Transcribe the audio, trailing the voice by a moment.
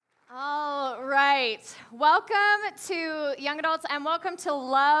right. Welcome to young adults and welcome to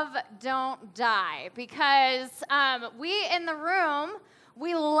Love Don't Die, because we in the room,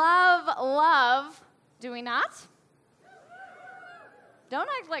 we love, do we not? Don't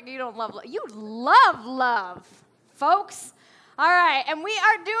act like you don't love love. You love, folks. All right, and we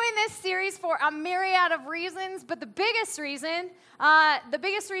are doing this series for a myriad of reasons, but the biggest reason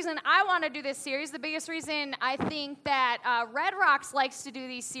I want to do this series, the biggest reason I think that Red Rocks likes to do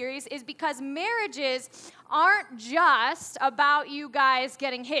these series is because marriages aren't just about you guys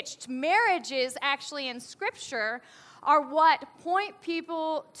getting hitched. Marriages, actually, in Scripture, are what point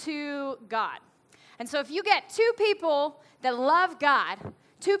people to God. And so if you get two people that love God,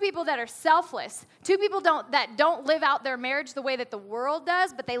 two people that are selfless, two people that don't live out their marriage the way that the world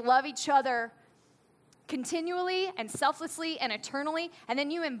does, but they love each other continually and selflessly and eternally, and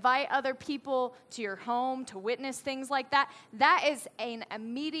then you invite other people to your home to witness things like that, that is an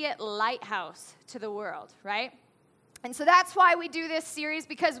immediate lighthouse to the world, right? And so that's why we do this series,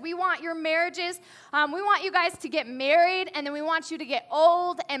 because we want your marriages, we want you guys to get married, and then we want you to get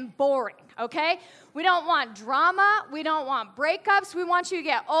old and boring, okay? We don't want drama. We don't want breakups. We want you to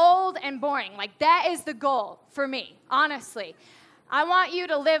get old and boring. Like, that is the goal for me, honestly. I want you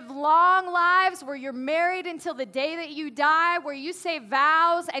to live long lives where you're married until the day that you die, where you say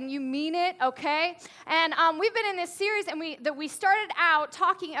vows and you mean it, okay? And we've been in this series, and we started out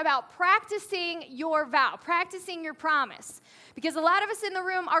talking about practicing your vow, practicing your promise. Because a lot of us in the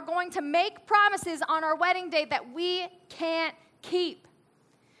room are going to make promises on our wedding day that we can't keep.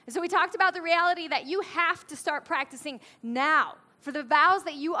 And so we talked about the reality that you have to start practicing now for the vows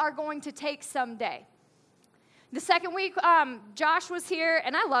that you are going to take someday. The second week, Josh was here,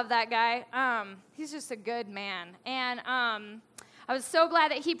 and I love that guy. He's just a good man. And I was so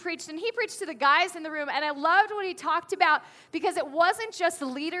glad that he preached, and he preached to the guys in the room, and I loved what he talked about, because it wasn't just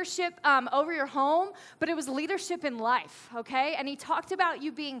leadership over your home, but it was leadership in life, okay? And he talked about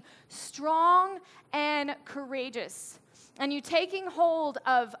you being strong and courageous, and you taking hold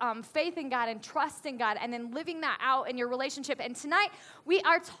of faith in God and trust in God, and then living that out in your relationship. And tonight, we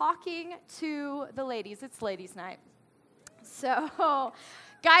are talking to the ladies. It's ladies' night. So,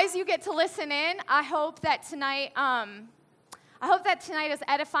 guys, you get to listen in. I hope that tonight is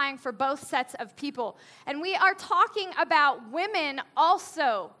edifying for both sets of people. And we are talking about women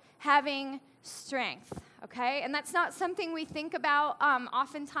also having strength, okay? And that's not something we think about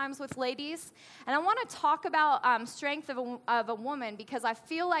oftentimes with ladies. And I want to talk about strength of a woman, because I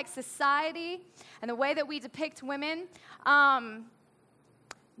feel like society and the way that we depict women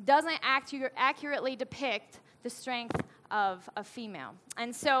doesn't accurately depict the strength of a female.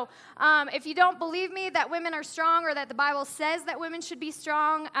 And so if you don't believe me that women are strong, or that the Bible says that women should be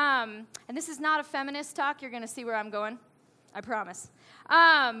strong, and this is not a feminist talk, you're going to see where I'm going. I promise.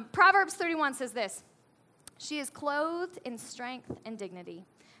 Proverbs 31 says this: "She is clothed in strength and dignity,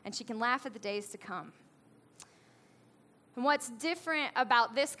 and she can laugh at the days to come." And what's different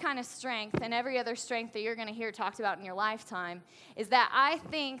about this kind of strength and every other strength that you're going to hear talked about in your lifetime is that I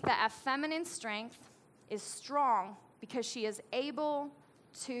think that a feminine strength is strong because she is able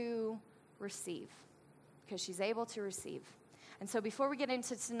to receive. Because she's able to receive. And so before we get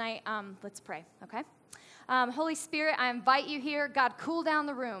into tonight, let's pray, okay? Holy Spirit, I invite you here. God, cool down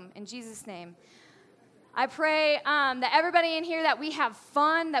the room in Jesus' name. I pray that everybody in here, that we have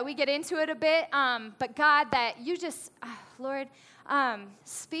fun, that we get into it a bit. But God, that you just, Lord,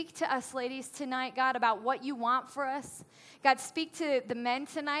 speak to us ladies tonight, God, about what you want for us. God, speak to the men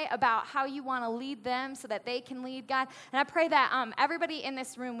tonight about how you want to lead them so that they can lead, God. And I pray that everybody in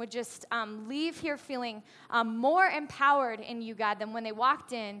this room would just leave here feeling more empowered in you, God, than when they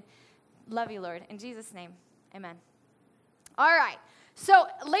walked in. Love you, Lord. In Jesus' name, amen. All right. So,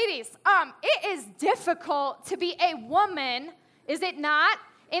 ladies, it is difficult to be a woman, is it not,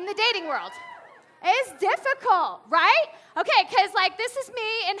 in the dating world? It's difficult, right? Okay, because, this is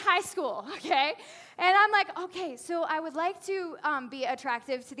me in high school, okay? And I'm like, okay, so I would like to be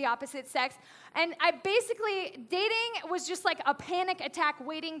attractive to the opposite sex. And dating was just like a panic attack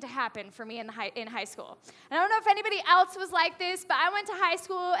waiting to happen for me in high school. And I don't know if anybody else was like this, but I went to high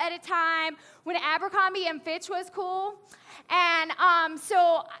school at a time when Abercrombie & Fitch was cool. And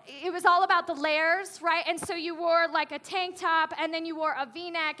so it was all about the layers, right? And so you wore like a tank top, and then you wore a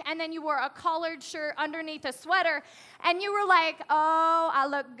V-neck, and then you wore a collared shirt underneath a sweater. And you were like, oh, I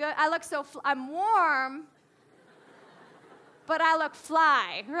look good. I look so, I'm warm, but I look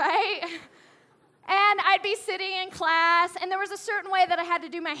fly, right? And I'd be sitting in class, and there was a certain way that I had to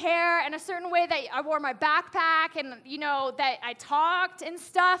do my hair, and a certain way that I wore my backpack, and, that I talked and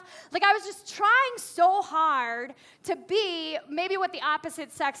stuff. Like, I was just trying so hard to be maybe what the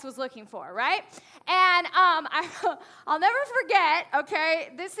opposite sex was looking for, right? And I'll never forget,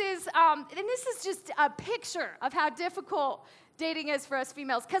 okay, this is just a picture of how difficult dating is for us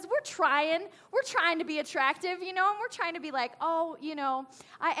females, because we're trying to be attractive, and we're trying to be like, oh,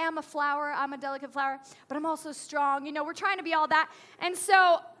 I am a flower, I'm a delicate flower, but I'm also strong, we're trying to be all that. And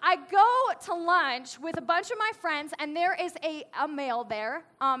so I go to lunch with a bunch of my friends, and there is a male there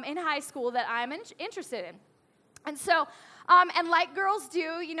in high school that I'm interested in. And so, and like girls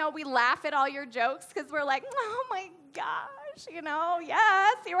do, we laugh at all your jokes, because we're like, oh my gosh,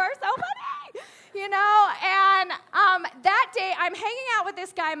 yes, you are so funny, and that day I'm hanging out with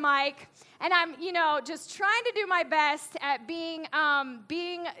this guy, Mike, and I'm, just trying to do my best at being,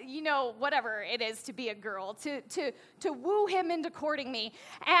 whatever it is to be a girl, to woo him into courting me,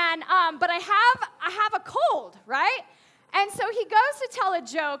 and, but I have a cold, right? And so he goes to tell a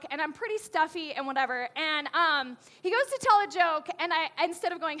joke, and I'm pretty stuffy and whatever, and he goes to tell a joke, and I,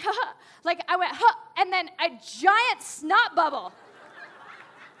 instead of going, ha, like I went, ha, and then a giant snot bubble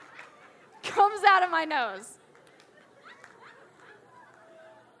comes out of my nose.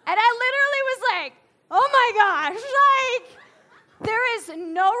 And I literally was like, oh my gosh, like, there is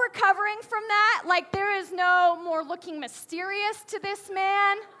no recovering from that. Like, there is no more looking mysterious to this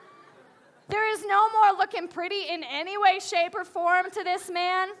man. There is no more looking pretty in any way, shape, or form to this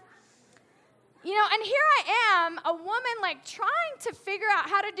man. And here I am, a woman, like, trying to figure out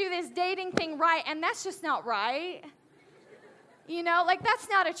how to do this dating thing right, and that's just not right. Like, that's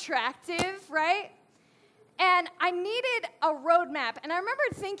not attractive, right? And I needed a roadmap. And I remember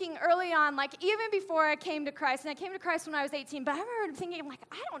thinking early on, like, even before I came to Christ, and I came to Christ when I was 18, but I remember thinking, like,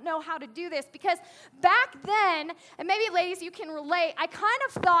 I don't know how to do this. Because back then, and maybe ladies, you can relate, I kind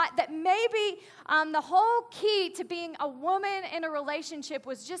of thought that maybe the whole key to being a woman in a relationship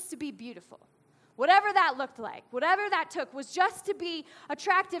was just to be beautiful. Whatever that looked like, whatever that took, was just to be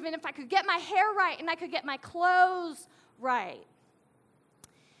attractive. And if I could get my hair right and I could get my clothes right.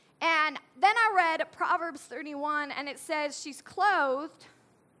 And then I read Proverbs 31, and it says she's clothed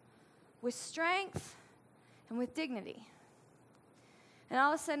with strength and with dignity. And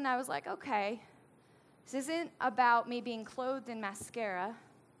all of a sudden I was like, okay, this isn't about me being clothed in mascara.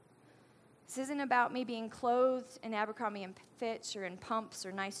 This isn't about me being clothed in Abercrombie and Fitch or in pumps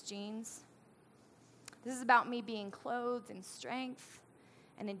or nice jeans. This is about me being clothed in strength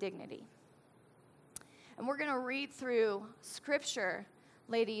and in dignity. And we're going to read through scripture,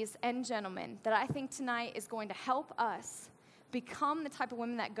 ladies and gentlemen, that I think tonight is going to help us become the type of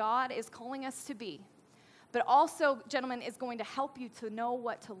women that God is calling us to be. But also, gentlemen, is going to help you to know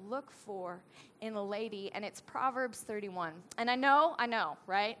what to look for in a lady. And it's Proverbs 31. And I know,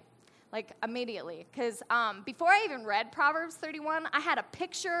 right? Like, immediately. Because before I even read Proverbs 31, I had a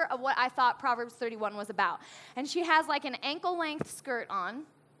picture of what I thought Proverbs 31 was about. And she has, like, an ankle-length skirt on,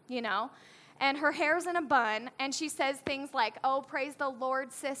 and her hair's in a bun, and she says things like, oh, praise the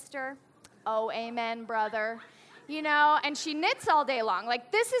Lord, sister. Oh, amen, brother. And she knits all day long.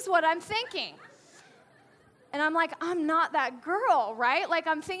 Like, this is what I'm thinking. And I'm like, I'm not that girl, right? Like,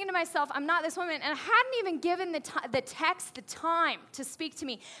 I'm thinking to myself, I'm not this woman. And I hadn't even given the text the time to speak to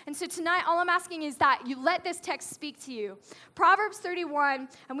me. And so tonight, all I'm asking is that you let this text speak to you. Proverbs 31,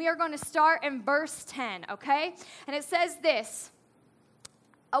 and we are going to start in verse 10, okay? And it says this.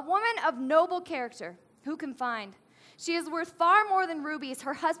 A woman of noble character, who can find? She is worth far more than rubies.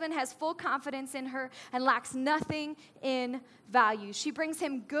 Her husband has full confidence in her and lacks nothing in value. She brings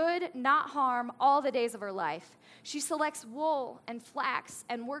him good, not harm, all the days of her life. She selects wool and flax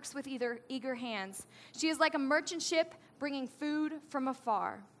and works with eager hands. She is like a merchant ship bringing food from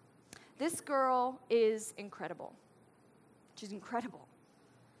afar. This girl is incredible. She's incredible.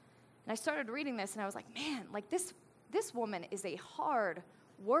 And I started reading this, and I was like, man, like this woman is a hard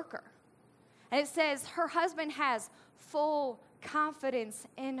worker. And it says her husband has full confidence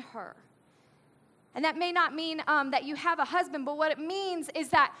in her. And that may not mean that you have a husband, but what it means is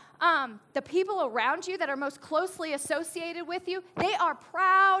that the people around you that are most closely associated with you, they are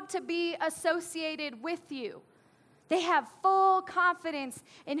proud to be associated with you. They have full confidence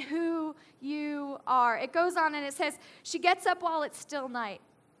in who you are. It goes on and it says, she gets up while it's still night.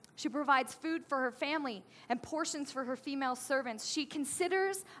 She provides food for her family and portions for her female servants. She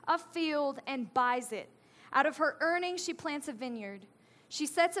considers a field and buys it. Out of her earnings, she plants a vineyard. She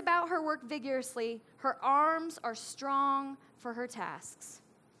sets about her work vigorously. Her arms are strong for her tasks.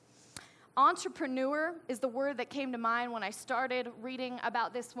 Entrepreneur is the word that came to mind when I started reading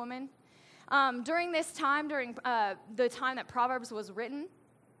about this woman. During this time, during the time that Proverbs was written,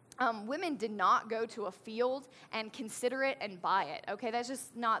 women did not go to a field and consider it and buy it, okay? That's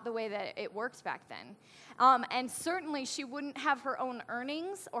just not the way that it worked back then. And certainly she wouldn't have her own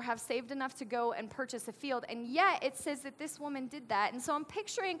earnings or have saved enough to go and purchase a field. And yet it says that this woman did that. And so I'm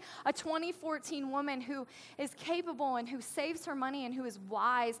picturing a 2014 woman who is capable and who saves her money and who is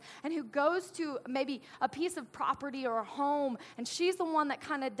wise and who goes to maybe a piece of property or a home. And she's the one that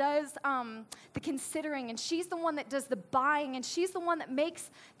kind of does the considering. And she's the one that does the buying. And she's the one that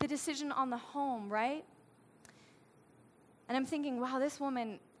makes the decision on the home, right? And I'm thinking, wow, this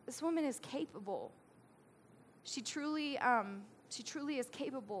woman is capable. She truly is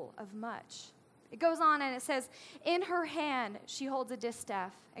capable of much. It goes on and it says, in her hand she holds a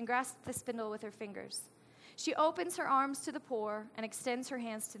distaff and grasps the spindle with her fingers. She opens her arms to the poor and extends her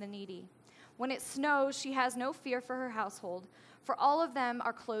hands to the needy. When it snows, she has no fear for her household, for all of them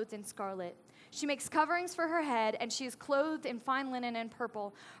are clothed in scarlet. She makes coverings for her head, and she is clothed in fine linen and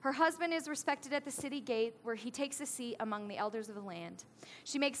purple. Her husband is respected at the city gate, where he takes a seat among the elders of the land.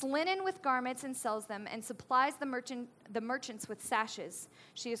 She makes linen with garments and sells them, and supplies the merchants with sashes.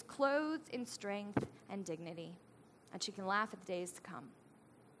 She is clothed in strength and dignity, and she can laugh at the days to come.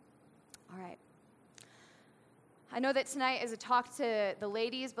 All right. I know that tonight is a talk to the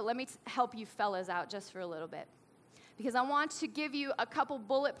ladies, but let me help you fellas out just for a little bit. Because I want to give you a couple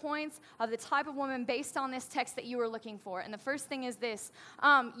bullet points of the type of woman based on this text that you are looking for. And the first thing is this.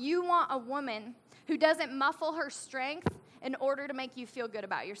 You want a woman who doesn't muffle her strength in order to make you feel good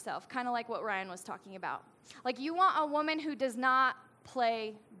about yourself, kind of like what Ryan was talking about. Like, you want a woman who does not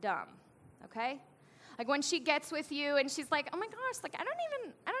play dumb, okay? Like, when she gets with you and she's like, oh my gosh, like I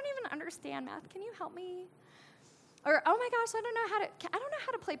don't even understand math. Can you help me? Or, oh my gosh, I don't know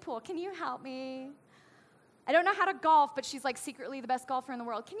how to play pool. Can you help me? I don't know how to golf, but she's like secretly the best golfer in the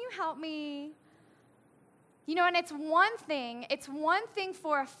world. Can you help me? You know, and it's one thing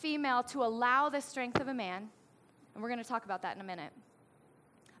for a female to allow the strength of a man, and we're going to talk about that in a minute.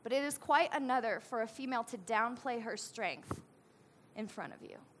 But it is quite another for a female to downplay her strength in front of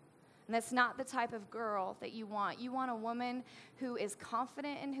you. And that's not the type of girl that you want. You want a woman who is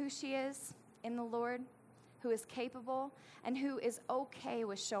confident in who she is in the Lord, who is capable, and who is okay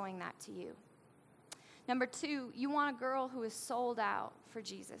with showing that to you. Number 2, you want a girl who is sold out for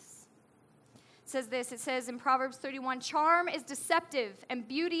Jesus. It says this, it says in Proverbs 31, charm is deceptive and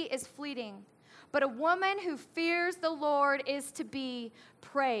beauty is fleeting, but a woman who fears the Lord is to be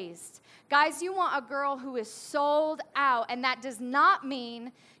praised. Guys, you want a girl who is sold out, and that does not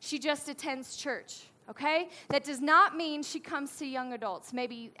mean she just attends church. Okay? That does not mean she comes to young adults,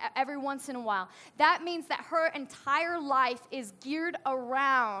 maybe every once in a while. That means that her entire life is geared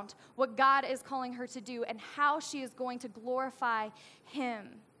around what God is calling her to do and how she is going to glorify Him.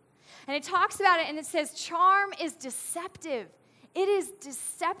 And it talks about it, and it says, charm is deceptive. It is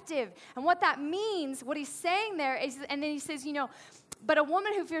deceptive. And what that means, what he's saying there is, and then he says, you know, but a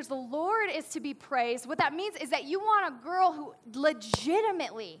woman who fears the Lord is to be praised. What that means is that you want a girl who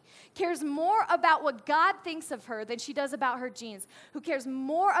legitimately cares more about what God thinks of her than she does about her jeans, who cares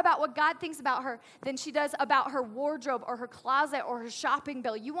more about what God thinks about her than she does about her wardrobe or her closet or her shopping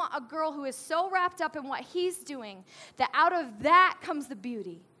bill. You want a girl who is so wrapped up in what He's doing that out of that comes the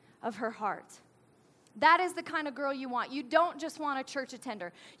beauty of her heart. That is the kind of girl you want. You don't just want a church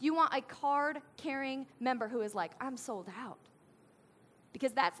attender. You want a card-carrying member who is like, I'm sold out.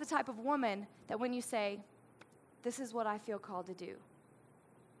 Because that's the type of woman that when you say, this is what I feel called to do,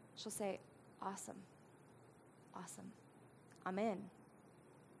 she'll say, awesome, awesome, I'm in.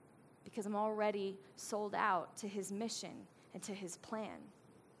 Because I'm already sold out to His mission and to His plan.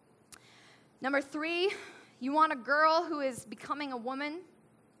 Number 3, you want a girl who is becoming a woman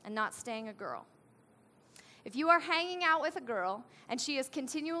and not staying a girl. If you are hanging out with a girl and she is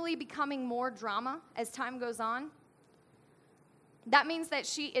continually becoming more drama as time goes on, that means that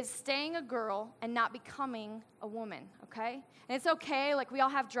she is staying a girl and not becoming a woman, okay? And it's okay, like we all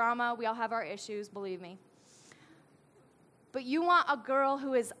have drama, we all have our issues, believe me. But you want a girl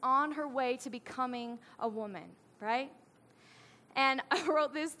who is on her way to becoming a woman, right? And I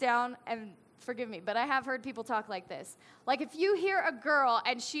wrote this down, and forgive me, but I have heard people talk like this. Like if you hear a girl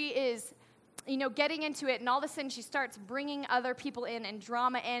and she is, you know, getting into it, and all of a sudden she starts bringing other people in and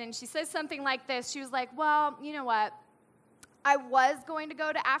drama in, and she says something like this. She was like, well, you know what? I was going to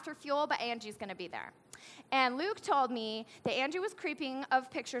go to After Fuel, but Angie's going to be there. And Luke told me that Angie was creeping of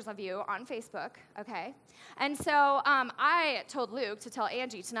pictures of you on Facebook, okay? And so I told Luke to tell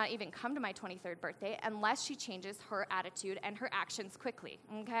Angie to not even come to my 23rd birthday unless she changes her attitude and her actions quickly,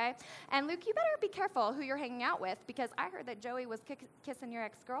 okay? And Luke, you better be careful who you're hanging out with, because I heard that Joey was kissing your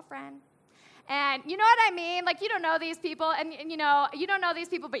ex-girlfriend. And you know what I mean? Like, you don't know these people, and you know, you don't know these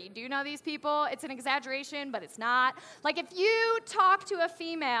people, but you do know these people. It's an exaggeration, but it's not. Like, if you talk to a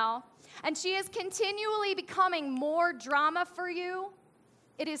female and she is continually becoming more drama for you,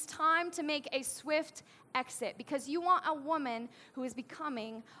 it is time to make a swift exit, because you want a woman who is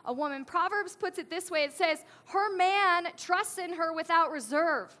becoming a woman. Proverbs puts it this way. It says, her man trusts in her without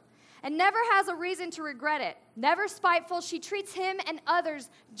reserve and never has a reason to regret it. Never spiteful, she treats him and others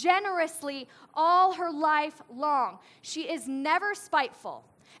generously all her life long. She is never spiteful.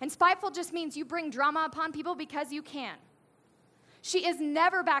 And spiteful just means you bring drama upon people because you can. She is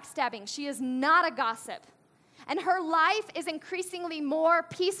never backstabbing. She is not a gossip. And her life is increasingly more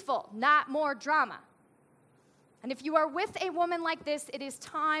peaceful, not more drama. And if you are with a woman like this, it is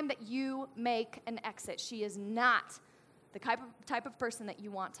time that you make an exit. She is not the type of person that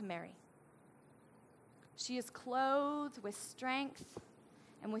you want to marry. She is clothed with strength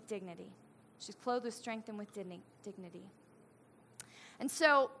and with dignity. She's clothed with strength and with dignity. And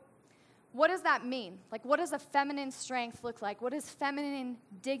so, what does that mean? Like, what does a feminine strength look like? What does feminine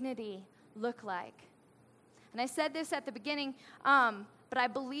dignity look like? And I said this at the beginning, but I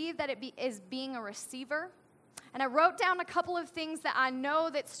believe that it is being a receiver. And I wrote down a couple of things that I know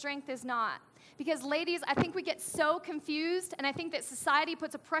that strength is not. Because ladies, I think we get so confused, and I think that society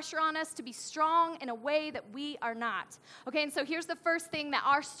puts a pressure on us to be strong in a way that we are not. Okay, and so here's the first thing that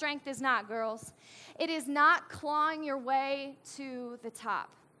our strength is not, girls. It is not clawing your way to the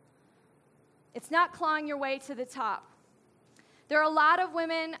top. It's not clawing your way to the top. There are a lot of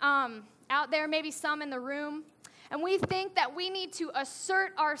women out there, maybe some in the room, and we think that we need to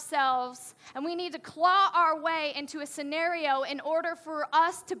assert ourselves and we need to claw our way into a scenario in order for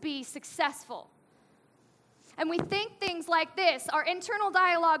us to be successful. And we think things like this. Our internal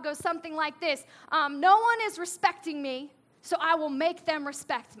dialogue goes something like this. No one is respecting me, so I will make them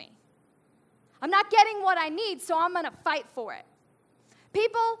respect me. I'm not getting what I need, so I'm going to fight for it.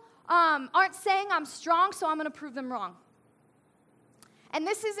 People aren't saying I'm strong, so I'm going to prove them wrong. And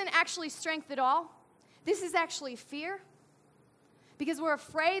this isn't actually strength at all. This is actually fear, because we're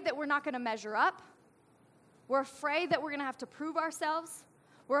afraid that we're not going to measure up. We're afraid that we're going to have to prove ourselves.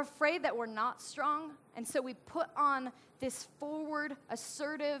 We're afraid that we're not strong, and so we put on this forward,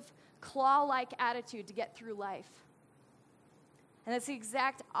 assertive, claw-like attitude to get through life. And that's the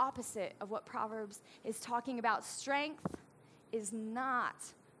exact opposite of what Proverbs is talking about. Strength is not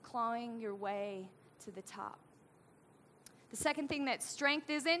clawing your way to the top. The second thing that strength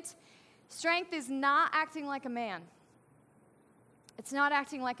is not acting like a man. It's not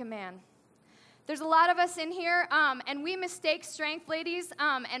acting like a man. There's a lot of us in here, and we mistake strength, ladies,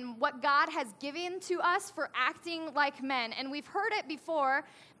 and what God has given to us for acting like men. And we've heard it before,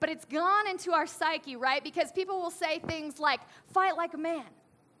 but it's gone into our psyche, right? Because people will say things like, fight like a man.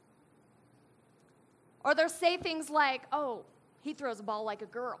 Or they'll say things like, oh, he throws a ball like a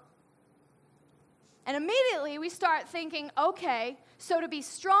girl. And immediately we start thinking, okay, so to be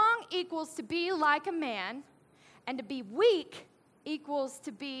strong equals to be like a man, and to be weak equals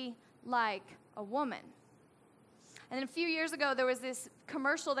to be like a woman. And then a few years ago, there was this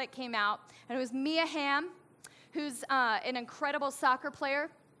commercial that came out, and it was Mia Hamm, who's an incredible soccer player,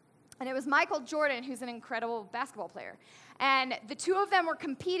 and it was Michael Jordan, who's an incredible basketball player. And the two of them were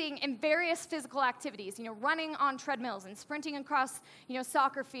competing in various physical activities, running on treadmills and sprinting across,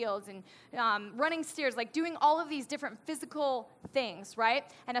 soccer fields and running stairs, like doing all of these different physical things, right?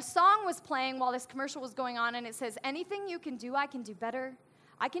 And a song was playing while this commercial was going on, and it says, anything you can do, I can do better.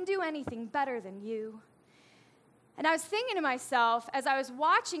 I can do anything better than you. And I was thinking to myself, as I was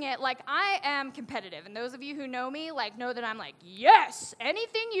watching it, like, I am competitive. And those of you who know me, like, know that I'm like, yes,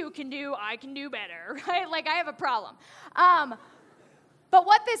 anything you can do, I can do better, right? Like, I have a problem. But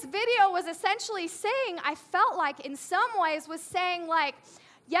what this video was essentially saying, I felt like, in some ways, was saying, like,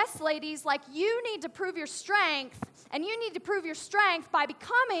 yes, ladies, like, you need to prove your strength, and you need to prove your strength by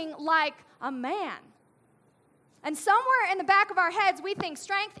becoming like a man. And somewhere in the back of our heads, we think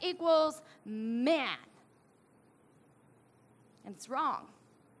strength equals man. And it's wrong.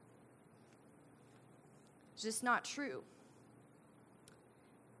 It's just not true.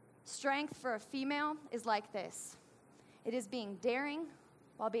 Strength for a female is like this. It is being daring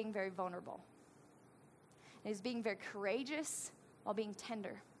while being very vulnerable. It is being very courageous while being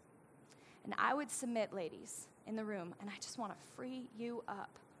tender. And I would submit, ladies, in the room, and I just want to free you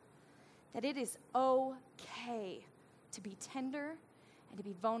up, that it is okay to be tender and to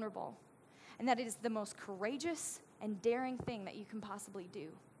be vulnerable, and that it is the most courageous and daring thing that you can possibly do.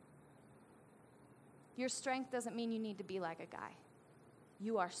 Your strength doesn't mean you need to be like a guy.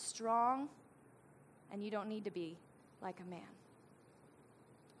 You are strong, and you don't need to be like a man.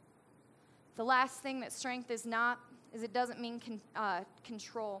 The last thing that strength is not is it doesn't mean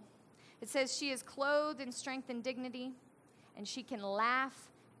control. It says she is clothed in strength and dignity, and she can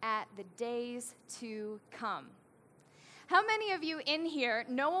laugh at the days to come. How many of you in here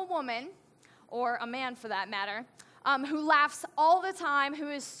know a woman, or a man for that matter, who laughs all the time,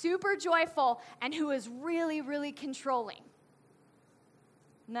 who is super joyful, and who is really, really controlling?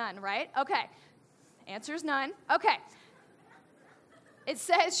 None, right? Okay. Answer's none. Okay. It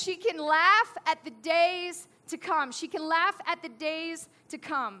says she can laugh at the days to come. She can laugh at the days to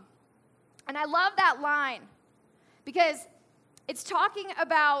come. And I love that line because it is talking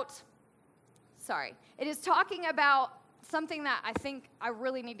about something that I think I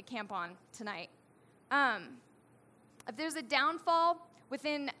really need to camp on tonight. If there's a downfall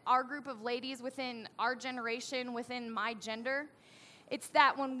within our group of ladies, within our generation, within my gender, it's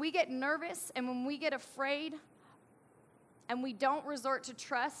that when we get nervous and when we get afraid and we don't resort to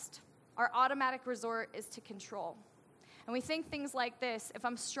trust, our automatic resort is to control. And we think things like this: if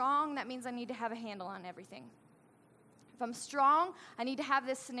I'm strong, that means I need to have a handle on everything. If I'm strong, I need to have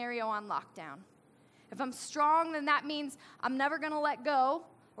this scenario on lockdown. If I'm strong, then that means I'm never going to let go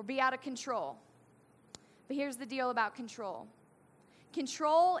or be out of control. But here's the deal about control.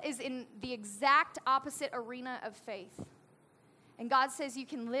 Control is in the exact opposite arena of faith. And God says you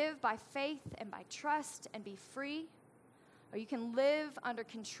can live by faith and by trust and be free, or you can live under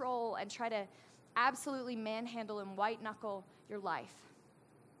control and try to absolutely manhandle and white-knuckle your life.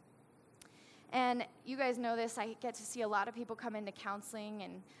 And you guys know this. I get to see a lot of people come into counseling,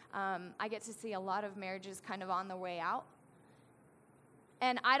 and I get to see a lot of marriages kind of on the way out.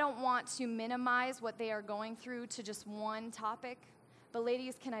 And I don't want to minimize what they are going through to just one topic. But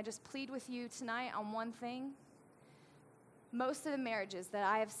ladies, can I just plead with you tonight on one thing? Most of the marriages that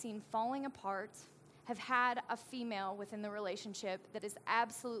I have seen falling apart have had a female within the relationship that is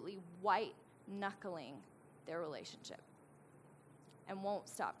absolutely white-knuckling their relationship and won't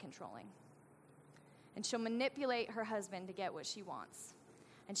stop controlling. And she'll manipulate her husband to get what she wants.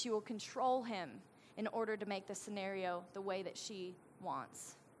 And she will control him in order to make the scenario the way that she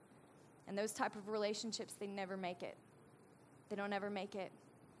wants. And those type of relationships, they never make it. They don't ever make it.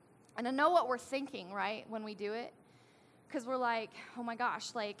 And I know what we're thinking, right, when we do it. Because we're like, oh my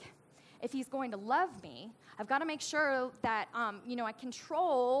gosh, like, if he's going to love me, I've got to make sure that, I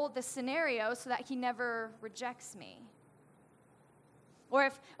control the scenario so that he never rejects me.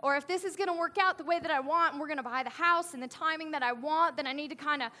 Or if this is going to work out the way that I want, and we're going to buy the house in the timing that I want, then I need to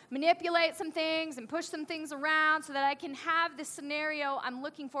kind of manipulate some things and push some things around so that I can have the scenario I'm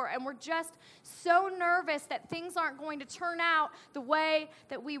looking for. And we're just so nervous that things aren't going to turn out the way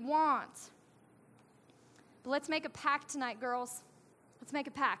that we want. But let's make a pact tonight, girls. Let's make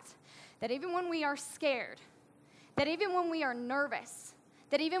a pact that even when we are scared, that even when we are nervous,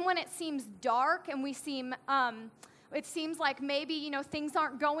 that even when it seems dark and we seem... it seems like maybe, things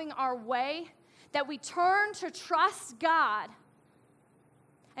aren't going our way, that we turn to trust God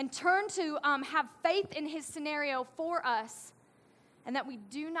and turn to have faith in his scenario for us, and that we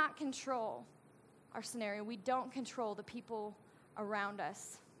do not control our scenario. We don't control the people around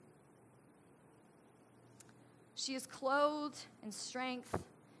us. She is clothed in strength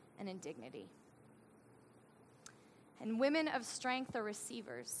and in dignity. And women of strength are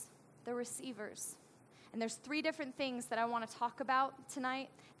receivers. They're receivers. And there's 3 different things that I want to talk about tonight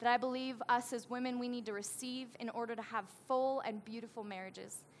that I believe us as women we need to receive in order to have full and beautiful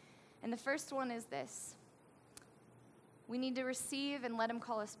marriages. And the first one is this: we need to receive and let him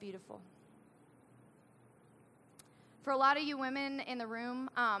call us beautiful. For a lot of you women in the room,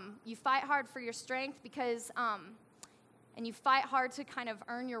 you fight hard for your strength because, and you fight hard to kind of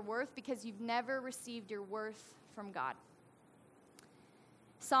earn your worth because you've never received your worth from God.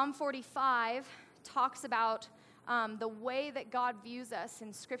 Psalm 45 talks about the way that God views us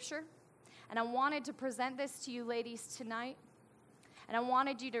in Scripture. And I wanted to present this to you ladies tonight. And I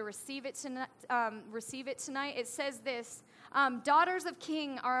wanted you to receive it tonight. It says this: daughters of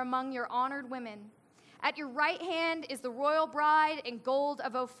king are among your honored women. At your right hand is the royal bride in gold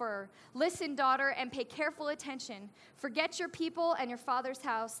of Ophir. Listen, daughter, and pay careful attention. Forget your people and your father's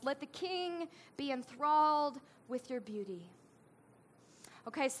house. Let the king be enthralled with your beauty.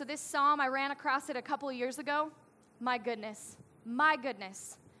 Okay, so this psalm, I ran across it a couple of years ago. My goodness.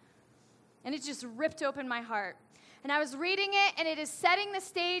 And it just ripped open my heart. And I was reading it, and it is setting the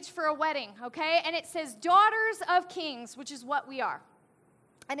stage for a wedding, okay? And it says, daughters of kings, which is what we are.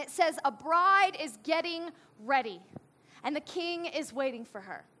 And it says, a bride is getting ready, and the king is waiting for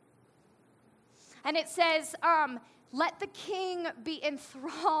her. And it says, let the king be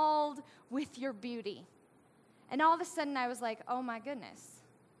enthralled with your beauty. And all of a sudden, I was like, oh my goodness.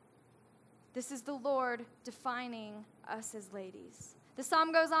 This is the Lord defining us as ladies. The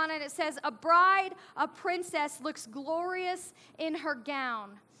psalm goes on and it says, a bride, a princess, looks glorious in her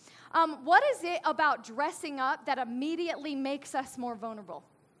gown. What is it about dressing up that immediately makes us more vulnerable?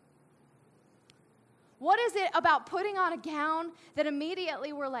 What is it about putting on a gown that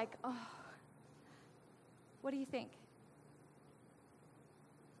immediately we're like, oh, what do you think?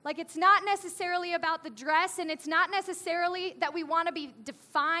 Like, it's not necessarily about the dress, and it's not necessarily that we want to be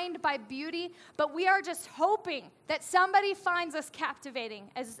defined by beauty, but we are just hoping that somebody finds us captivating,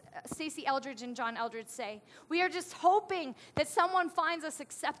 as Stacey Eldridge and John Eldridge say. We are just hoping that someone finds us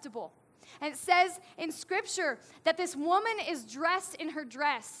acceptable. And it says in Scripture that this woman is dressed in her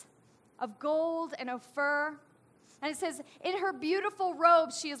dress of gold and of fur. And it says, in her beautiful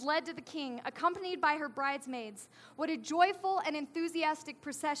robes, she is led to the king, accompanied by her bridesmaids. What a joyful and enthusiastic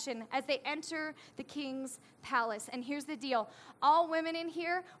procession as they enter the king's palace. And here's the deal. All women in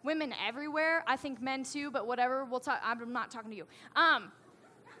here, women everywhere, I think men too, but whatever, we'll talk. I'm not talking to you.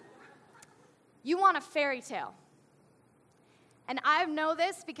 You want a fairy tale. And I know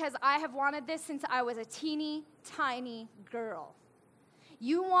this because I have wanted this since I was a teeny, tiny girl.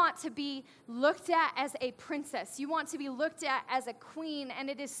 You want to be looked at as a princess. You want to be looked at as a queen,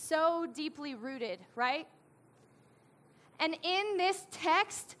 and it is so deeply rooted, right? And in this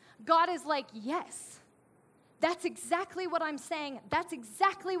text, God is like, yes, that's exactly what I'm saying. That's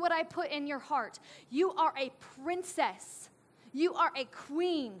exactly what I put in your heart. You are a princess. You are a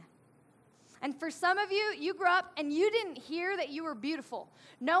queen. And for some of you, you grew up and you didn't hear that you were beautiful.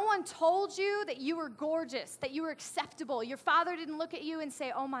 No one told you that you were gorgeous, that you were acceptable. Your father didn't look at you and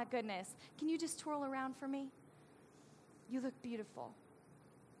say, oh my goodness, can you just twirl around for me? You look beautiful.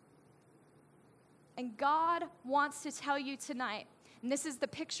 And God wants to tell you tonight, and this is the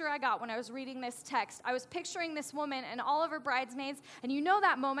picture I got when I was reading this text. I was picturing this woman and all of her bridesmaids, and you know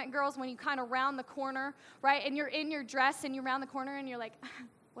that moment, girls, when you kind of round the corner, right? And you're in your dress and you round the corner and you're like,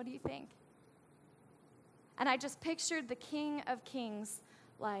 what do you think? And I just pictured the King of Kings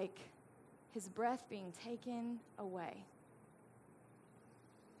like his breath being taken away.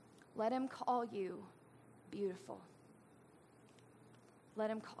 Let him call you beautiful. Let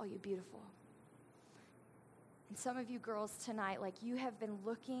him call you beautiful. And some of you girls tonight, like you have been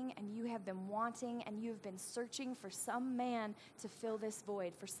looking and you have been wanting and you have been searching for some man to fill this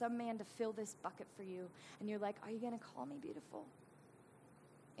void, for some man to fill this bucket for you. And you're like, are you going to call me beautiful?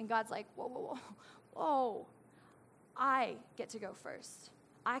 And God's like, whoa, whoa, whoa. Whoa, I get to go first.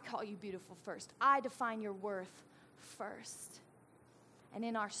 I call you beautiful first. I define your worth first. And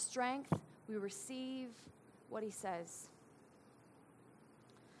in our strength, we receive what he says.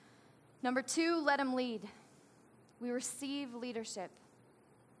 Number 2, let him lead. We receive leadership.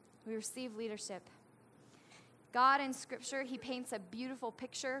 We receive leadership. God in Scripture, he paints a beautiful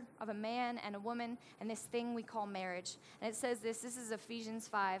picture of a man and a woman and this thing we call marriage. And it says this is Ephesians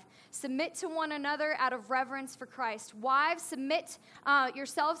 5. Submit to one another out of reverence for Christ. Wives, submit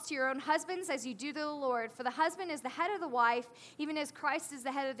yourselves to your own husbands as you do to the Lord. For the husband is the head of the wife, even as Christ is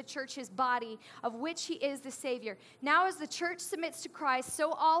the head of the church, his body, of which he is the Savior. Now as the church submits to Christ,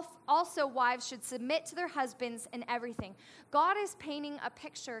 so also wives should submit to their husbands in everything. God is painting a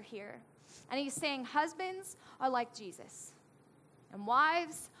picture here. And he's saying husbands are like Jesus, and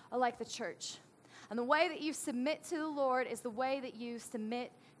wives are like the church. And the way that you submit to the Lord is the way that you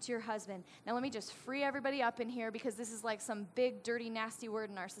submit to your husband. Now let me just free everybody up in here because this is like some big, dirty, nasty word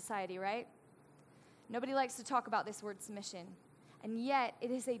in our society, right? Nobody likes to talk about this word submission. And yet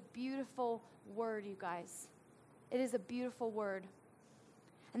it is a beautiful word, you guys. It is a beautiful word.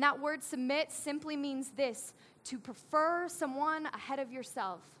 And that word submit simply means this: to prefer someone ahead of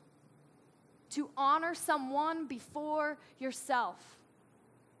yourself. To honor someone before yourself.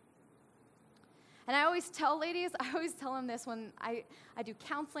 And I always tell ladies, I always tell them this when I do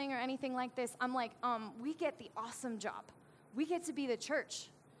counseling or anything like this. I'm like, we get the awesome job. We get to be the church.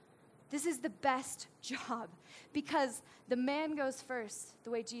 This is the best job because the man goes first the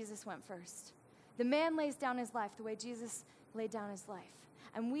way Jesus went first. The man lays down his life the way Jesus laid down his life.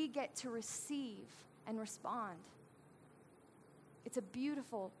 And we get to receive and respond. It's a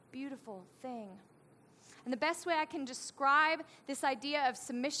beautiful, beautiful thing. And the best way I can describe this idea of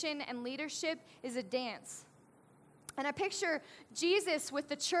submission and leadership is a dance. And I picture Jesus with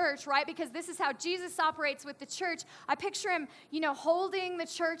the church, right? Because this is how Jesus operates with the church. I picture him, holding the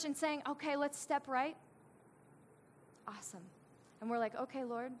church and saying, okay, let's step right. Awesome. And we're like, okay,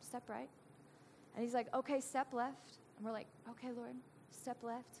 Lord, step right. And he's like, okay, step left. And we're like, okay, Lord, step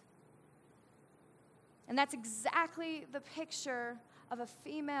left. And that's exactly the picture of a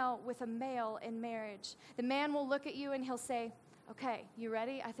female with a male in marriage. The man will look at you and he'll say, okay, you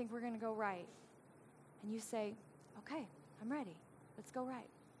ready? I think we're going to go right. And you say, okay, I'm ready. Let's go right.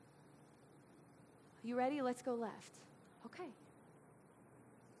 You ready? Let's go left. Okay.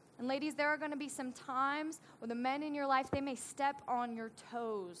 And ladies, there are going to be some times where the men in your life, they may step on your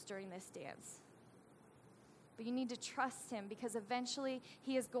toes during this dance. But you need to trust him, because eventually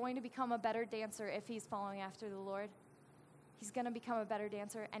he is going to become a better dancer if he's following after the Lord. He's going to become a better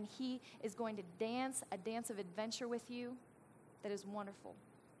dancer, and he is going to dance a dance of adventure with you that is wonderful.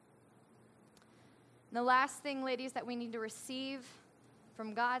 And the last thing, ladies, that we need to receive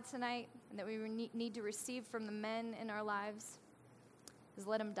from God tonight, and that we need to receive from the men in our lives, is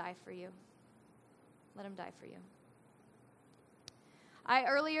let him die for you. Let him die for you.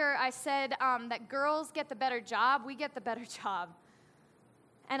 Earlier I said that girls get the better job. We get the better job.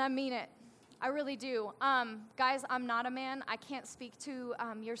 And I mean it. I really do. Guys, I'm not a man. I can't speak to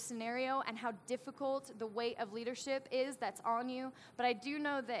your scenario and how difficult the weight of leadership is that's on you. But I do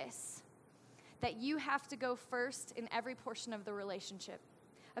know this, that you have to go first in every portion of the relationship.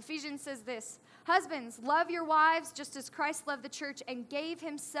 Ephesians says this: husbands, love your wives just as Christ loved the church and gave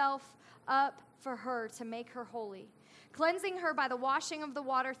himself up for her to make her holy, cleansing her by the washing of the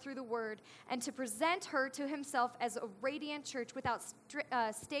water through the word, and to present her to himself as a radiant church without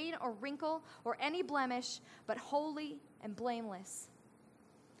stain or wrinkle or any blemish, but holy and blameless.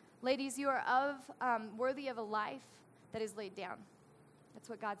 Ladies, you are worthy of a life that is laid down. That's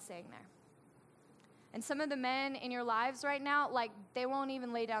what God's saying there. And some of the men in your lives right now, like, they won't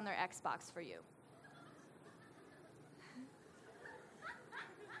even lay down their Xbox for you.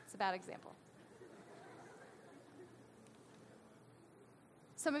 It's a bad example.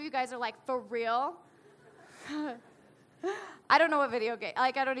 Some of you guys are like, for real? I don't know what video game,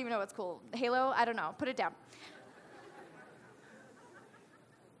 I don't even know what's cool. Halo? I don't know. Put it down.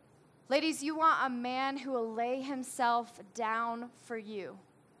 Ladies, you want a man who will lay himself down for you,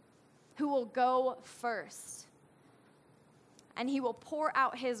 who will go first, and he will pour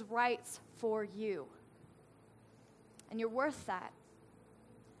out his rights for you. And you're worth that.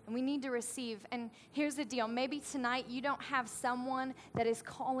 And we need to receive. And here's the deal. Maybe tonight you don't have someone that is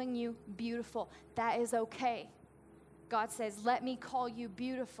calling you beautiful. That is okay. God says, let me call you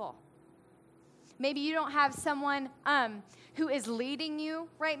beautiful. Maybe you don't have someone who is leading you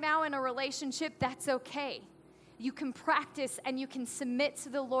right now in a relationship. That's okay. You can practice and you can submit to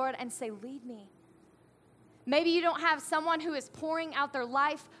the Lord and say, lead me. Maybe you don't have someone who is pouring out their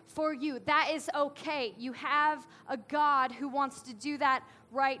life for you. That is okay. You have a God who wants to do that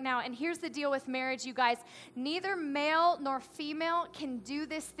right now. And here's the deal with marriage, you guys. Neither male nor female can do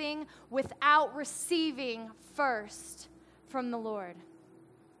this thing without receiving first from the Lord.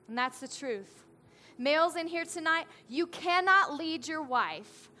 And that's the truth. Males in here tonight, you cannot lead your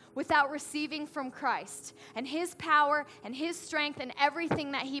wife without receiving from Christ and his power and his strength and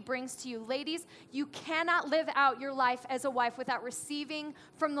everything that he brings to you. Ladies, you cannot live out your life as a wife without receiving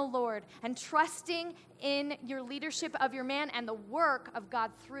from the Lord and trusting in your leadership of your man and the work of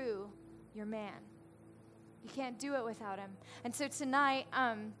God through your man. You can't do it without him. And so tonight,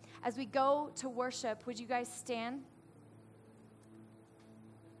 as we go to worship, would you guys stand?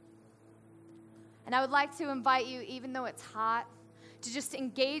 And I would like to invite you, even though it's hot, to just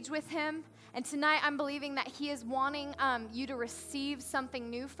engage with him. And tonight I'm believing that he is wanting you to receive something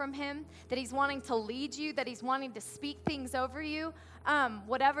new from him, that he's wanting to lead you, that he's wanting to speak things over you,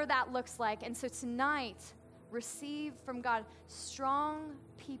 whatever that looks like. And so tonight, receive from God. Strong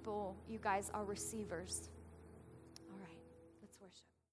people, you guys, are receivers.